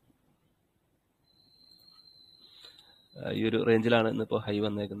അറിയാം. ഈ ഒരു റേഞ്ചിലാണ് ഇന്നിപ്പോൾ ഹൈ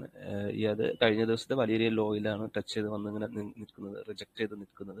വന്നേക്കുന്നത്. അത് കഴിഞ്ഞ ദിവസത്തെ വലിയ ലോയിലാണ് ടച്ച് ചെയ്ത് വന്ന് ഇങ്ങനെ നിൽക്കുന്നത്, റിജക്ട് ചെയ്ത്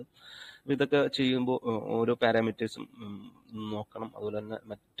നിൽക്കുന്നത്. അപ്പോൾ ഇതൊക്കെ ചെയ്യുമ്പോൾ ഓരോ പാരാമീറ്റേഴ്സും നോക്കണം. അതുപോലെ തന്നെ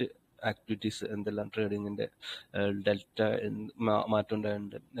മറ്റ് ആക്ടിവിറ്റീസ് എന്തെല്ലാം ട്രേഡിങ്ങിന്റെ ഡെൽറ്റ മാറ്റം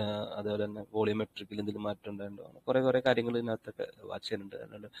ഉണ്ടായിട്ടുണ്ട്, അതുപോലെ തന്നെ വോളിയോമെട്രിക്കിൽ എന്തെങ്കിലും മാറ്റം ഉണ്ടായിട്ടുണ്ടോ, കുറെ കാര്യങ്ങൾ ഇതിനകത്തൊക്കെ വാച്ച് ചെയ്യാനുണ്ട്.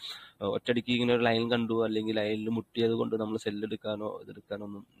 അല്ലാണ്ട് ഒറ്റയടിക്ക് ഇങ്ങനെ ഒരു ലൈൻ കണ്ടു അല്ലെങ്കിൽ ലൈനിൽ മുട്ടിയത് കൊണ്ട് നമ്മൾ സെല്ലെടുക്കാനോ ഇതെടുക്കാനോ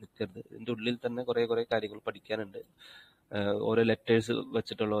ഒന്നും നിൽക്കരുത്. ഇതിന്റെ ഉള്ളിൽ തന്നെ കുറെ കാര്യങ്ങൾ പഠിക്കാനുണ്ട്. ഓരോ ലെറ്റേഴ്സ്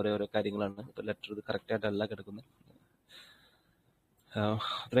വെച്ചിട്ടുള്ള ഓരോ കാര്യങ്ങളാണ്. ഇപ്പൊ ലെറ്റർ ഇത് കറക്റ്റ് ആയിട്ടല്ല കിടക്കുന്നത്.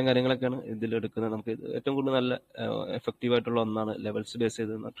 അത്രയും കാര്യങ്ങളൊക്കെയാണ് ഇതിൽ എടുക്കുന്നത്. നമുക്ക് ഏറ്റവും കൂടുതൽ നല്ല എഫക്റ്റീവ് ആയിട്ടുള്ള ഒന്നാണ് ലെവൽസ് ബേസ്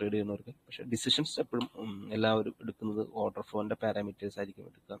ചെയ്ത് ട്രേഡ് ചെയ്യുന്നവർക്ക്. പക്ഷെ ഡിസിഷൻസ് എപ്പോഴും എല്ലാവരും എടുക്കുന്നത് ഓർഡർ ഫ്ലോന്റെ പാരാമീറ്റേഴ്സ് ആയിരിക്കും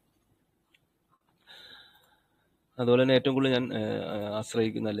എടുക്കുക. അതുപോലെ തന്നെ ഏറ്റവും കൂടുതൽ ഞാൻ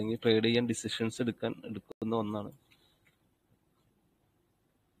ആശ്രയിക്കുന്ന അല്ലെങ്കിൽ ട്രേഡ് ചെയ്യാൻ ഡിസിഷൻസ് എടുക്കുന്ന ഒന്നാണ്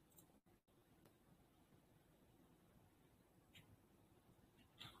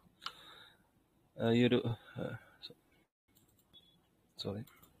ഈ ഒരു സോറി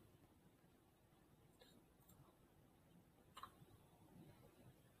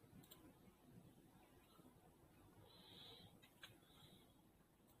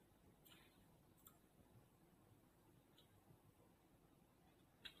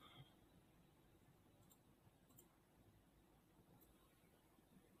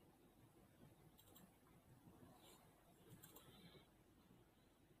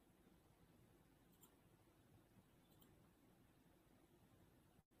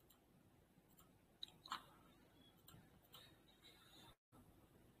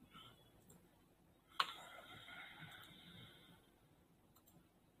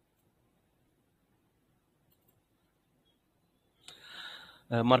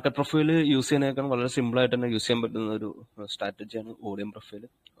മാർക്കറ്റ് പ്രൊഫൈൽ യൂസ് ചെയ്യുന്നതിനേക്കാൾ വളരെ സിമ്പിൾ ആയിട്ട് തന്നെ യൂസ് ചെയ്യാൻ പറ്റുന്ന ഒരു സ്ട്രാറ്റജിയാണ് വോളിയം പ്രൊഫൈൽ.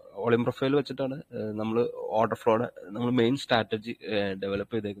 വോളിയം പ്രൊഫൈൽ വെച്ചിട്ടാണ് നമ്മൾ ഓർഡർ ഫ്ലോയുടെ നമ്മൾ മെയിൻ സ്ട്രാറ്റജി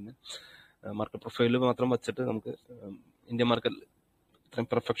ഡെവലപ്പ് ചെയ്തേക്കുന്നത്. മാർക്കറ്റ് പ്രൊഫൈൽ മാത്രം വെച്ചിട്ട് നമുക്ക് ഇന്ത്യൻ മാർക്കറ്റിൽ ഇത്രയും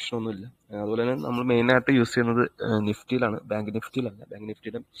പെർഫെക്ഷൻ ഒന്നുമില്ല. അതുപോലെ തന്നെ നമ്മൾ മെയിനായിട്ട് യൂസ് ചെയ്യുന്നത് നിഫ്റ്റിയിലാണ്, ബാങ്ക് നിഫ്റ്റിയിലല്ല. ബാങ്ക്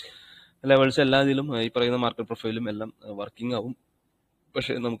നിഫ്റ്റിയുടെ ലെവൽസ് എല്ലാ ഇതിലും ഈ പറയുന്ന മാർക്കറ്റ് പ്രൊഫൈലും എല്ലാം വർക്കിംഗ് ആവും.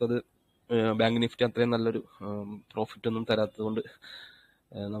 പക്ഷെ നമുക്കത് ബാങ്ക് നിഫ്റ്റി അത്രയും നല്ലൊരു പ്രോഫിറ്റ് ഒന്നും തരാത്തത് കൊണ്ട്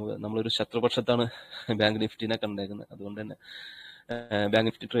നമ്മളൊരു ശത്രുപക്ഷത്താണ് ബാങ്ക് നിഫ്റ്റിനെ കണ്ടേക്കുന്നത്. അതുകൊണ്ട് തന്നെ ബാങ്ക്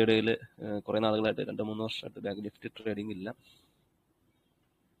നിഫ്റ്റി ട്രേഡ് ചെയ്യൽ കുറെ നാളുകളായിട്ട് 2-3 വർഷമായിട്ട് ബാങ്ക് നിഫ്റ്റി ട്രേഡിംഗ് ഇല്ല.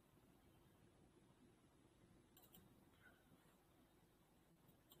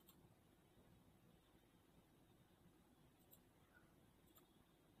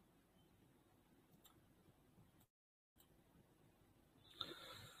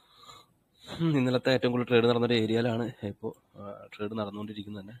 ഇന്നലത്തെ ഏറ്റവും കൂടുതൽ ട്രേഡ് നടന്നൊരു ഏരിയയിലാണ് ഇപ്പോൾ ട്രേഡ്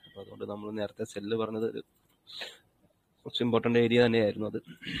നടന്നുകൊണ്ടിരിക്കുന്നത് തന്നെ. അപ്പോൾ അതുകൊണ്ട് നമ്മൾ നേരത്തെ സെല്ല് പറഞ്ഞത് കുറച്ച് ഇമ്പോർട്ടൻ്റ് ഏരിയ തന്നെയായിരുന്നു അത്.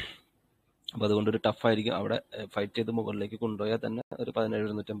 അപ്പോൾ അതുകൊണ്ട് ഒരു ടഫായിരിക്കും അവിടെ ഫൈറ്റ് ചെയ്ത് മുകളിലേക്ക് കൊണ്ടുപോയാൽ തന്നെ ഒരു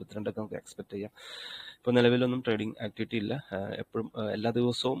 17,252 നമുക്ക് എക്സ്പെക്ട് ചെയ്യാം. ഇപ്പോൾ നിലവിലൊന്നും ട്രേഡിംഗ് ആക്ടിവിറ്റി ഇല്ല. എപ്പോഴും എല്ലാ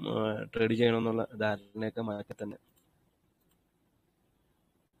ദിവസവും ട്രേഡ് ചെയ്യണമെന്നുള്ള ധാരണയൊക്കെ മാറ്റി തന്നെ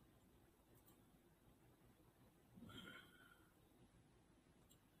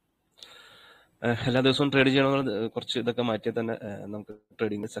എല്ലാ ദിവസവും ട്രേഡ് ചെയ്യണമെന്ന് കുറച്ച് ഇതൊക്കെ മാറ്റിയാൽ തന്നെ നമുക്ക്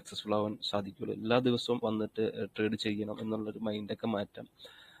ട്രേഡിംഗ് സക്സസ്ഫുൾ ആവാൻ സാധിക്കുള്ളൂ. എല്ലാ ദിവസവും വന്നിട്ട് ട്രേഡ് ചെയ്യണം എന്നുള്ളൊരു മൈൻഡൊക്കെ മാറ്റാം.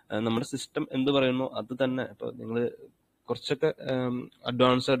 നമ്മുടെ സിസ്റ്റം എന്ത് പറയുന്നു അത് തന്നെ. ഇപ്പോൾ നിങ്ങൾ കുറച്ചൊക്കെ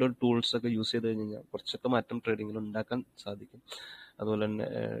അഡ്വാൻസ് ആയിട്ട് ടൂൾസ് ഒക്കെ യൂസ് ചെയ്ത് കഴിഞ്ഞാൽ കുറച്ചൊക്കെ മാറ്റം ട്രേഡിങ്ങിൽ ഉണ്ടാക്കാൻ സാധിക്കും. അതുപോലെ തന്നെ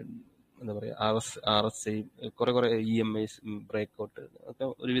എന്താ പറയുക, RSI, കുറെ EMIs, ബ്രേക്ക് ഔട്ട് ഒക്കെ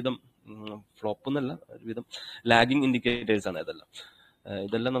ഒരുവിധം ഫ്ലോപ്പ് എന്നല്ല, ഒരുവിധം ലാഗിങ് ഇൻഡിക്കേറ്റേഴ്സ് ആണ്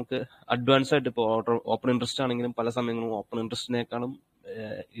ഇതെല്ലാം നമുക്ക് അഡ്വാൻസ് ആയിട്ട് ഇപ്പോൾ ഓപ്പൺ ഇൻട്രസ്റ്റ് ആണെങ്കിലും പല സമയങ്ങളും ഓപ്പൺ ഇൻട്രസ്റ്റിനേക്കാളും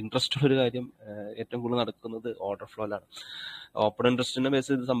ഇൻട്രസ്റ്റ് ഉള്ളൊരു കാര്യം ഏറ്റവും കൂടുതൽ നടക്കുന്നത് ഓർഡർ ഫ്ലോയിലാണ്. ഓപ്പൺ ഇൻട്രസ്റ്റിനെ ബേസ്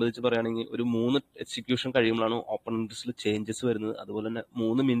ചെയ്ത് സംബന്ധിച്ച് പറയുകയാണെങ്കിൽ ഒരു 3 എക്സിക്യൂഷൻ കഴിയുമ്പോഴാണ് ഓപ്പൺ ഇൻട്രസ്റ്റിൽ ചേഞ്ചസ് വരുന്നത്. അതുപോലെ തന്നെ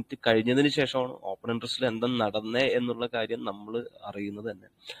 3 മിനിറ്റ് കഴിഞ്ഞതിന് ശേഷമാണ് ഓപ്പൺ ഇൻട്രസ്റ്റിൽ എന്താ നടന്നേ എന്നുള്ള കാര്യം നമ്മൾ അറിയുന്നത് തന്നെ.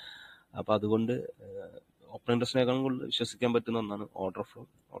 അപ്പം അതുകൊണ്ട് ഓപ്പൺ ഇൻട്രസ്റ്റിനേക്കാളും കൂടുതൽ വിശ്വസിക്കാൻ പറ്റുന്ന ഒന്നാണ് ഓർഡർ ഫ്ലോ.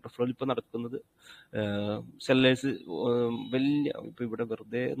 ഓർഡർ ഫ്ലോയിൽ ഇപ്പോൾ നടക്കുന്നത് സെല്ലേഴ്സ് വലിയ ഇപ്പൊ ഇവിടെ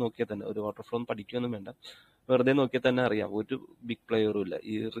വെറുതെ നോക്കിയാൽ തന്നെ ഒരു ഓർഡർ ഫ്ലോ പഠിക്കുകയൊന്നും വേണ്ട, വെറുതെ നോക്കിയാൽ തന്നെ അറിയാം ഒരു ബിഗ് പ്ലെയറും ഇല്ല.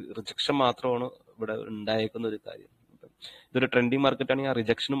 ഈ റിജക്ഷൻ മാത്രമാണ് ഇവിടെ ഉണ്ടായേക്കുന്ന ഒരു കാര്യം. ഇതൊരു ട്രെൻഡിങ് മാർക്കറ്റ് ആണെങ്കിൽ ആ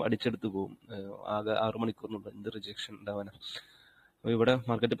റിജക്ഷനും അടിച്ചെടുത്ത് പോകും. ആകെ 6 മണിക്കൂറിനുണ്ട് എന്ത് റിജക്ഷൻ ഉണ്ടാവാനാണ്. അപ്പോൾ ഇവിടെ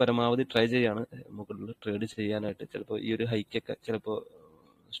മാർക്കറ്റ് പരമാവധി ട്രൈ ചെയ്യാണ് മുകളിൽ ട്രേഡ് ചെയ്യാനായിട്ട്. ചിലപ്പോൾ ഈ ഒരു ഹൈക്കൊക്കെ ചിലപ്പോൾ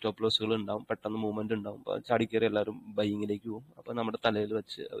സ്റ്റോപ്പ് ലോസുകൾ ഉണ്ടാവും, പെട്ടെന്ന് മൂവ്മെന്റ് ഉണ്ടാവും. അപ്പോൾ ചാടിക്കയറി എല്ലാവരും ബൈയിങ്ങിലേക്ക് പോകും. അപ്പോൾ നമ്മുടെ തലയിൽ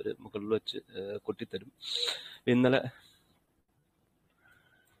വെച്ച് അവർ മുകളിൽ വെച്ച് കൊട്ടിത്തരും.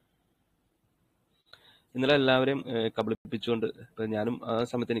 ഇന്നലെ എല്ലാവരെയും കബളിപ്പിച്ചുകൊണ്ട്, ഇപ്പൊ ഞാനും ആ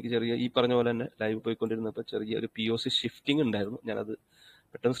സമയത്ത് എനിക്ക് ചെറിയ ഈ പറഞ്ഞ പോലെ തന്നെ ലൈവ് പോയിക്കൊണ്ടിരുന്നപ്പോൾ ചെറിയ ഒരു POC ഷിഫ്റ്റിംഗ് ഉണ്ടായിരുന്നു. ഞാനത്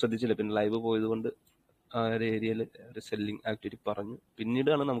പെട്ടെന്ന് ശ്രദ്ധിച്ചില്ല. പിന്നെ ലൈവ് പോയതുകൊണ്ട് ആ ഒരു ഏരിയയിൽ ഒരു സെല്ലിംഗ് ആക്ടിവിറ്റി പറഞ്ഞു.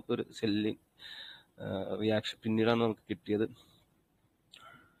 പിന്നീടാണ് നമുക്കൊരു സെല്ലിംഗ് റിയാക്ഷൻ പിന്നീടാണ് നമുക്ക് കിട്ടിയത്.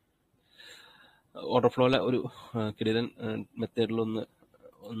 ഓർഡർ ഫ്ലോയിലെ ഒരു കിടിലൻ മെത്തേഡിലൊന്ന്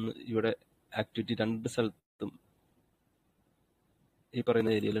ഇവിടെ ആക്ടിവിറ്റി 2 സ്ഥലത്തും ഈ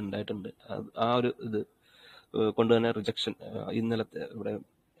പറയുന്ന ഏരിയയിൽ ഉണ്ടായിട്ടുണ്ട്. ആ ഒരു ഇത് കൊണ്ട് തന്നെ റിജക്ഷൻ ഇന്നലത്തെ ഇവിടെ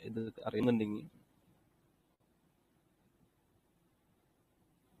ഇത് അറിയുന്നുണ്ടെങ്കിൽ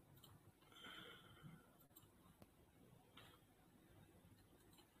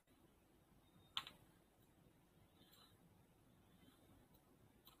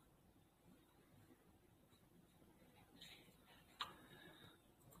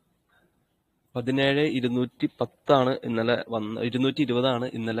 $17,210 ഇന്നലെ വന്ന, 220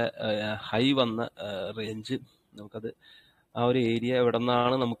 ഇന്നലെ ഹൈ വന്ന റേഞ്ച്. നമുക്കത് ആ ഒരു ഏരിയ എവിടെ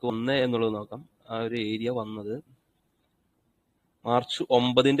നിന്നാണ് നമുക്ക് വന്നത് എന്നുള്ളത് നോക്കാം. ആ ഒരു ഏരിയ വന്നത് മാർച്ച്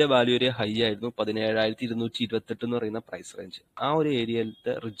 9 വാല്യൂ ഒരു ഹൈ ആയിരുന്നു 17,228 എന്ന് പറയുന്ന പ്രൈസ് റേഞ്ച്. ആ ഒരു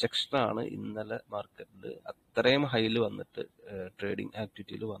ഏരിയയിലത്തെ റിജക്ഷൻ ആണ് ഇന്നലെ മാർക്കറ്റിൽ അത്രയും ഹൈയിൽ വന്നിട്ട് ട്രേഡിംഗ്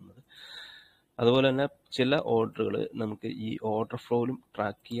ആക്ടിവിറ്റിയിൽ വന്നത്. അതുപോലെ തന്നെ ചില ഓർഡറുകൾ നമുക്ക് ഈ ഓർഡർ ഫ്ലോയിലും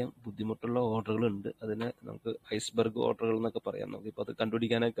ട്രാക്ക് ചെയ്യാൻ ബുദ്ധിമുട്ടുള്ള ഓർഡറുകൾ ഉണ്ട്. അതിനെ നമുക്ക് ഐസ്ബർഗ് ഓർഡറുകൾ എന്നൊക്കെ പറയാം. നമുക്കിപ്പോൾ അത്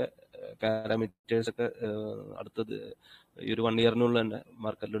കണ്ടുപിടിക്കാനൊക്കെ പാരാമീറ്റേഴ്സ് ഒക്കെ അടുത്തത് ഈ ഒരു 1 ഇയറിനുള്ളിൽ തന്നെ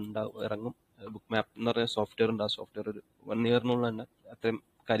മാർക്കറ്റിൽ ഇറങ്ങും. ബുക്ക് മാപ്പ് എന്ന് പറയുന്ന സോഫ്റ്റ്വെയർ ഉണ്ട്. ആ സോഫ്റ്റ്വെയർ ഒരു 1 ഇയറിനുള്ളിൽ തന്നെ അത്രയും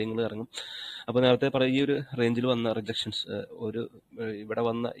കാര്യങ്ങൾ ഇറങ്ങും. അപ്പോൾ നേരത്തെ ഈ ഒരു റേഞ്ചിൽ വന്ന റിജക്ഷൻസ് ഒരു ഇവിടെ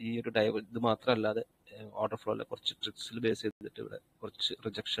വന്ന ഈ ഒരു ഇത് മാത്രമല്ലാതെ ഓർഡർ ഫ്ലോയിലെ കുറച്ച് ട്രിക്സിൽ ബേസ് ചെയ്തിട്ട് ഇവിടെ കുറച്ച്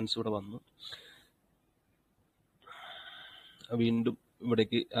റിജക്ഷൻസ് ഇവിടെ വന്നു. വീണ്ടും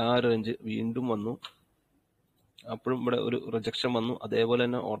ഇവിടേക്ക് ആ റേഞ്ച് വീണ്ടും വന്നു. അപ്പോഴും ഇവിടെ ഒരു റിജക്ഷൻ വന്നു. അതേപോലെ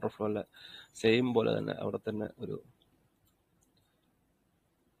തന്നെ ഓർഡർ ഫ്ലോയിലെ സെയിം പോലെ തന്നെ അവിടെ തന്നെ ഒരു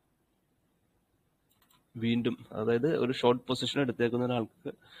വീണ്ടും, അതായത് ഒരു ഷോർട്ട് പൊസിഷൻ എടുത്തേക്കുന്ന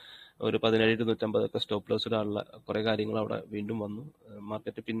ഒരാൾക്ക് ഒരു 17,250 ഒക്കെ സ്റ്റോപ്പ് ലോസ് ഇടാനുള്ള കുറെ കാര്യങ്ങൾ അവിടെ വീണ്ടും വന്നു.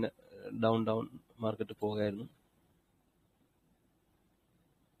 മാർക്കറ്റ് പിന്നെ ഡൗൺ മാർക്കറ്റ് പോകുകയായിരുന്നു.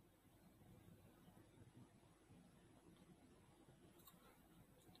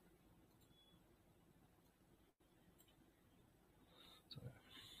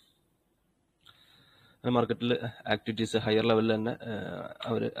 മാർക്കറ്റിൽ ആക്ടിവിറ്റീസ് ഹയർ ലെവലിൽ തന്നെ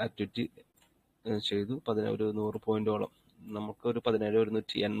അവർ ആക്ടിവിറ്റി ചെയ്തു. ഒരു 100 പോയിന്റോളം. നമുക്കൊരു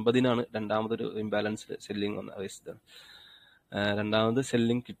 17,180 രണ്ടാമതൊരു ഇംബാലൻസ് സെല്ലിംഗ് വന്ന രണ്ടാമത്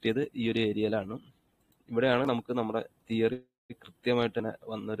സെല്ലിംഗ് കിട്ടിയത് ഈ ഒരു ഏരിയയിലാണ്. ഇവിടെയാണ് നമുക്ക് നമ്മുടെ തിയറി കൃത്യമായിട്ട് തന്നെ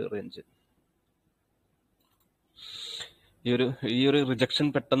വന്നൊരു റേഞ്ച്. ഈ ഒരു റിജക്ഷൻ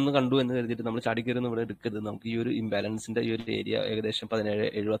പെട്ടെന്ന് കണ്ടു എന്ന് കരുതിയിട്ട് നമ്മൾ ചാടിക്കയറുന്ന ഇവിടെ എടുക്കരുത്. നമുക്ക് ഈ ഒരു ഇംബാലൻസിന്റെ ഈ ഒരു ഏരിയ ഏകദേശം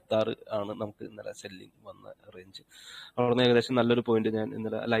 17,076 ആണ് നമുക്ക് ഇന്നലെ സെല്ലിംഗ് വന്ന റേഞ്ച്. അവിടെ നിന്ന് ഏകദേശം നല്ലൊരു പോയിന്റ് ഞാൻ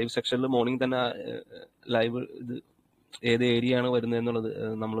ഇന്നലെ ലൈവ് സെക്ഷനിൽ മോർണിംഗ് തന്നെ ലൈവ് ഇത് ഏത് ഏരിയ ആണ് വരുന്നത് എന്നുള്ളത്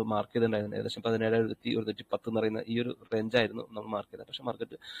നമ്മൾ മാർക്ക് ചെയ്തിട്ടുണ്ടായിരുന്നു. ഏകദേശം 17,110 എന്ന് പറയുന്ന ഈ ഒരു റേഞ്ചായിരുന്നു നമ്മൾ മാർക്ക് ചെയ്തത്. പക്ഷെ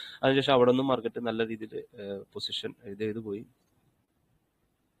മാർക്കറ്റ് അതിനുശേഷം അവിടെ നിന്നും മാർക്കറ്റ് നല്ല രീതിയിൽ പൊസിഷൻ ചെയ്തു പോയി.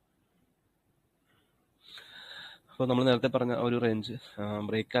 അപ്പോൾ നമ്മൾ നേരത്തെ പറഞ്ഞ ഒരു റേഞ്ച്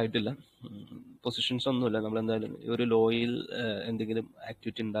ബ്രേക്ക് ആയിട്ടില്ല. പൊസിഷൻസ് ഒന്നുമില്ല. നമ്മൾ എന്തായാലും ഈ ഒരു ലോയിൽ എന്തെങ്കിലും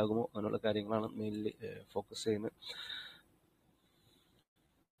ആക്ടിവിറ്റി ഉണ്ടാകുമോ അങ്ങനെയുള്ള കാര്യങ്ങളാണ് മെയിൻലി ഫോക്കസ് ചെയ്യുന്നത്.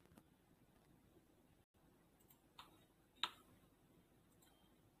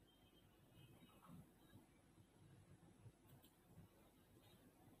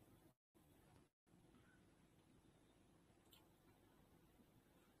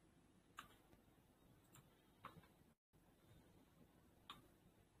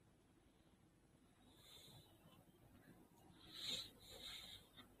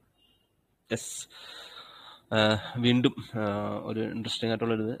 യെസ്, വീണ്ടും ഒരു ഇൻട്രസ്റ്റിംഗ്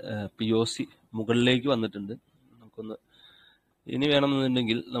ആയിട്ടുള്ളൊരു POC മുകളിലേക്ക് വന്നിട്ടുണ്ട്. നമുക്കൊന്ന് ഇനി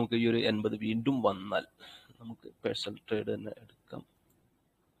വേണമെന്നുണ്ടെങ്കിൽ നമുക്ക് ഈ ഒരു 80 വീണ്ടും വന്നാൽ നമുക്ക് പേഴ്സണൽ ട്രേഡ് തന്നെ എടുക്കാം.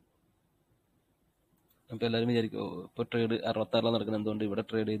 അപ്പോൾ എല്ലാവരും വിചാരിക്കും ഇപ്പോൾ ട്രേഡ് 66 നടക്കുന്നത്, എന്തുകൊണ്ട് ഇവിടെ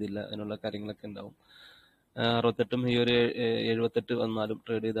ട്രേഡ് ചെയ്തില്ല, അതിനുള്ള കാര്യങ്ങളൊക്കെ ഉണ്ടാവും. 68 ഈ ഒരു 78 വന്നാലും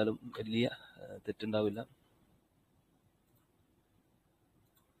ട്രേഡ് ചെയ്താലും വലിയ തെറ്റുണ്ടാവില്ല.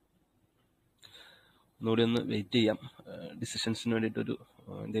 ഒന്നുകൂടി ഒന്ന് വെയിറ്റ് ചെയ്യാം. ഡിസിഷൻസിന് വേണ്ടിയിട്ടൊരു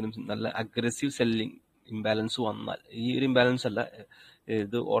എന്തെങ്കിലും നല്ല അഗ്രസീവ് സെല്ലിംഗ് ഇംബാലൻസ് വന്നാൽ, ഈ ഒരു ഇംബാലൻസ് അല്ല,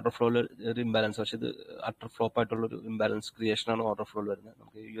 ഇത് ഓർഡർ ഫ്ലോയിൽ ഒരു ഇംബാലൻസ്, പക്ഷെ ഇത് അട്ടർ ഫ്ലോപ്പ് ആയിട്ടുള്ളൊരു ഇംബാലൻസ് ക്രിയേഷനാണ് ഓർഡർ ഫ്ലോയിൽ വരുന്നത്.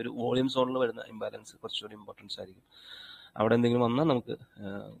 നമുക്ക് ഈ ഒരു വോളിയം സോണിൽ വരുന്ന ഇംബാലൻസ് കുറച്ചുകൂടി ഇമ്പോർട്ടൻസ് ആയിരിക്കും. അവിടെ എന്തെങ്കിലും വന്നാൽ നമുക്ക്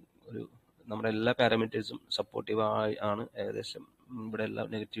ഒരു നമ്മുടെ എല്ലാ പാരാമീറ്റേഴ്സും സപ്പോർട്ടീവ് ആണ്. ഏകദേശം ഇവിടെ എല്ലാം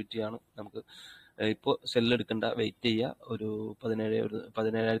നെഗറ്റിവിറ്റി ആണ്. നമുക്ക് ഇപ്പോൾ സെല്ല് എടുക്കേണ്ട, വെയിറ്റ് ചെയ്യുക. ഒരു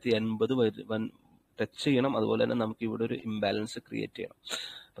 17,080 ടച്ച് ചെയ്യണം. അതുപോലെ തന്നെ നമുക്ക് ഇവിടെ ഒരു ഇംബാലൻസ് ക്രിയേറ്റ് ചെയ്യണം.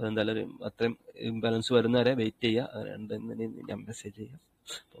 അപ്പോൾ എന്തായാലും അത്രയും ഇംബാലൻസ് വരുന്നവരെ വെയിറ്റ് ചെയ്യുക. ഞാൻ മെസ്സേജ് ചെയ്യാം.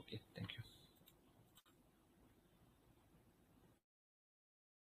 ഓക്കെ.